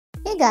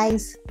Hey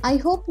guys, I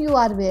hope you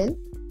are well.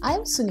 I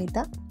am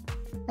Sunita.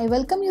 I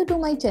welcome you to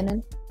my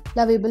channel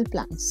Lovable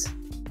Plants.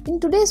 In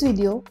today's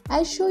video,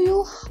 I'll show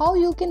you how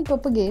you can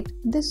propagate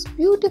this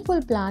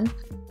beautiful plant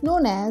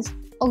known as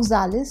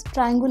Oxalis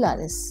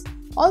triangularis,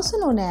 also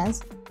known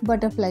as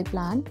butterfly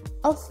plant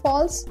or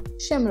false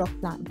shamrock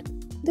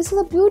plant. This is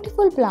a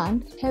beautiful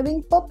plant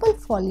having purple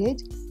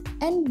foliage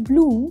and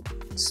blue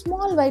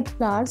small white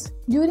flowers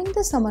during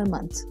the summer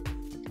months.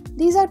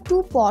 These are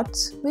two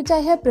pots which I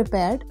have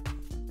prepared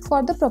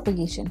for the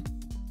propagation.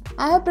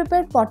 I have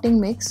prepared potting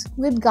mix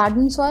with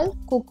garden soil,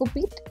 coco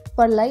peat,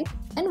 perlite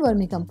and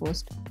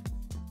vermicompost.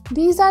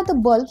 These are the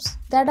bulbs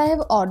that I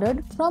have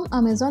ordered from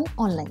Amazon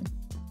online.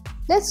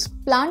 Let's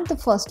plant the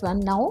first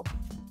one now.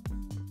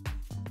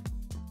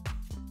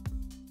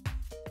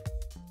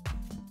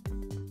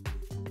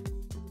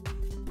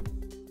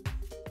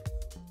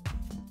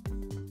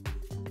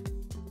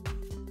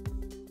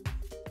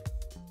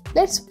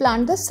 Let's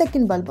plant the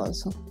second bulb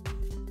also.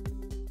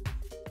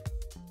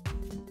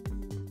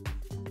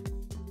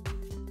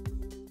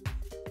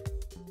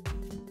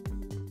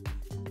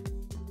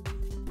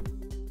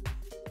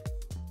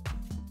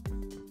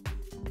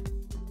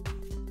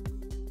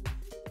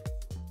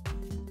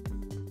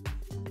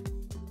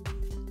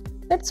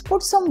 Let's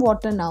put some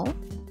water now.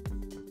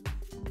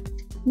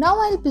 Now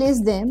I'll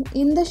place them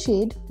in the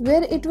shade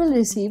where it will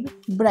receive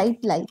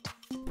bright light.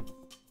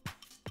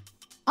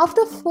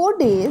 After 4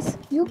 days,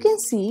 you can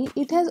see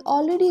it has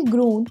already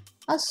grown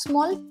a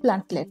small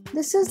plantlet.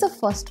 This is the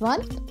first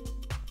one.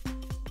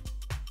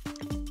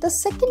 The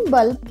second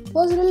bulb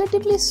was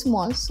relatively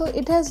small, so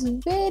it has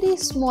very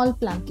small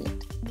plantlet.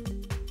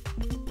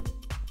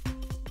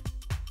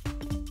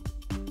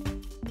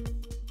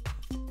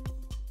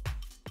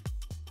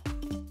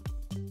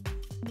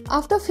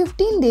 After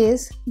 15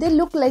 days, they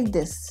look like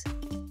this.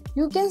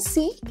 You can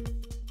see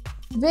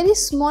very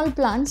small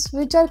plants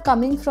which are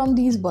coming from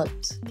these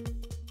bulbs.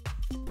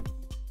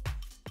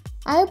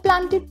 I have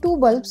planted 2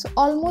 bulbs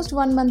almost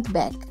 1 month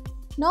back.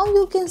 Now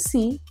you can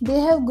see they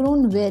have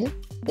grown well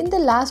in the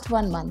last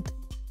 1 month.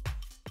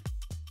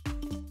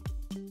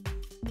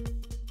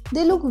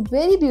 They look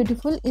very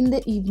beautiful in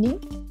the evening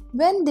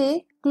when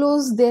they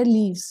close their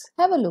leaves.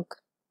 Have a look.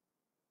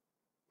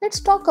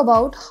 Let's talk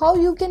about how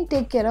you can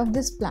take care of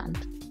this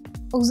plant.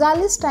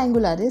 Oxalis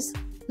triangularis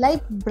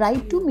like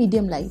bright to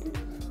medium light.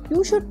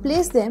 You should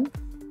place them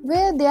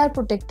where they are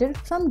protected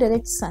from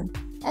direct sun.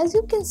 As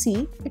you can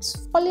see,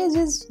 its foliage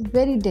is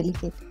very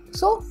delicate,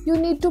 so you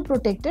need to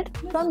protect it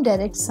from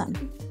direct sun.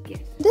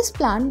 This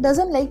plant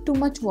doesn't like too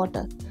much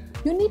water.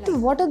 You need to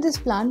water this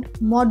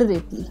plant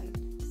moderately.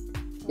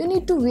 You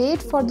need to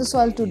wait for the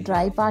soil to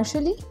dry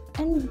partially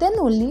and then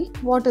only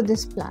water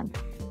this plant.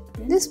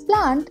 This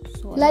plant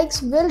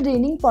likes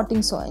well-draining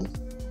potting soil.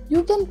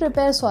 You can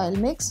prepare soil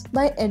mix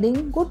by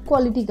adding good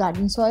quality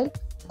garden soil,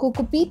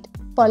 coco peat,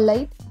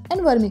 perlite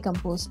and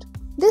vermicompost.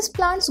 This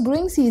plant's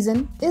growing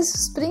season is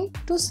spring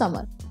to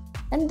summer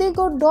and they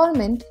go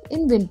dormant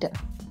in winter.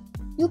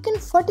 You can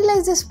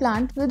fertilize this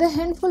plant with a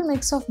handful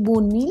mix of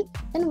bone meal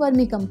and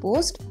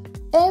vermicompost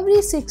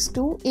every 6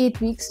 to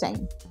 8 weeks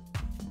time.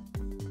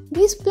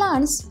 These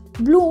plants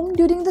bloom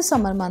during the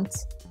summer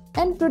months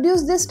and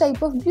produce this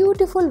type of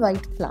beautiful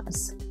white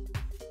flowers.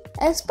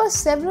 As per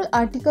several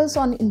articles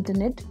on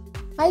internet,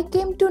 I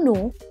came to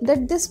know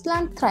that this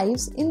plant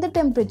thrives in the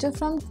temperature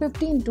from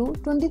 15 to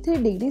 23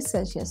 degrees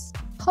Celsius.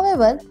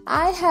 However,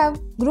 I have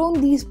grown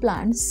these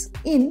plants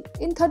in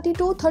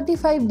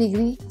 30-35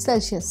 degrees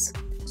Celsius.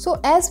 So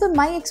as per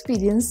my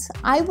experience,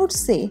 I would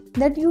say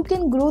that you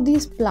can grow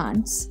these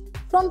plants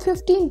from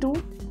 15 to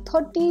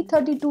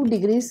 30-32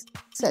 degrees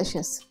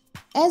Celsius.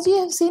 As you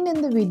have seen in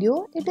the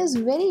video, it is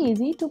very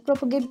easy to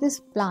propagate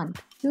this plant.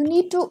 You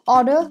need to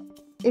order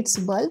its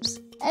bulbs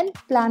and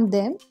plant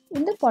them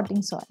in the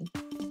potting soil.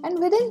 And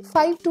within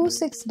 5 to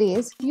 6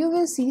 days, you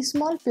will see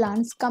small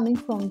plants coming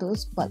from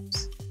those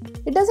bulbs.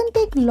 It doesn't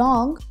take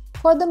long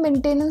for the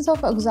maintenance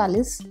of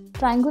Oxalis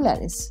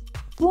triangularis.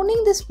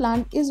 Pruning this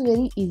plant is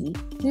very easy.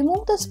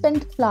 Remove the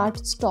spent flower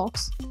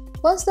stalks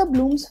once the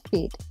blooms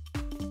fade.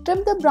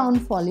 Trim the brown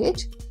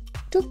foliage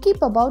to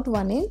keep about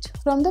 1 inch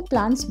from the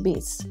plant's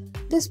base.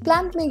 This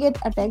plant may get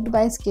attacked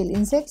by scale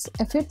insects,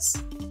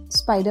 aphids,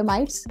 spider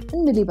mites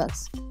and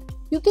mealybugs.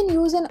 You can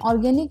use an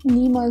organic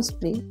neem oil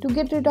spray to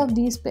get rid of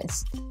these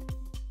pests.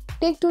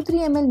 Take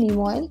 2-3 ml neem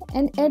oil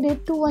and add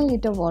it to 1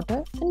 liter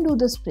water and do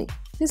the spray.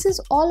 This is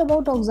all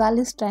about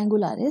Oxalis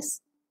triangularis.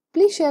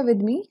 Please share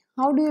with me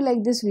how do you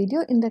like this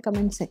video in the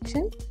comment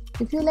section.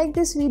 If you like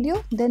this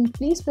video, then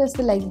please press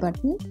the like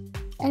button,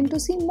 and to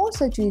see more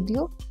such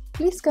video,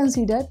 please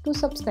consider to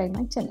subscribe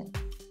my channel.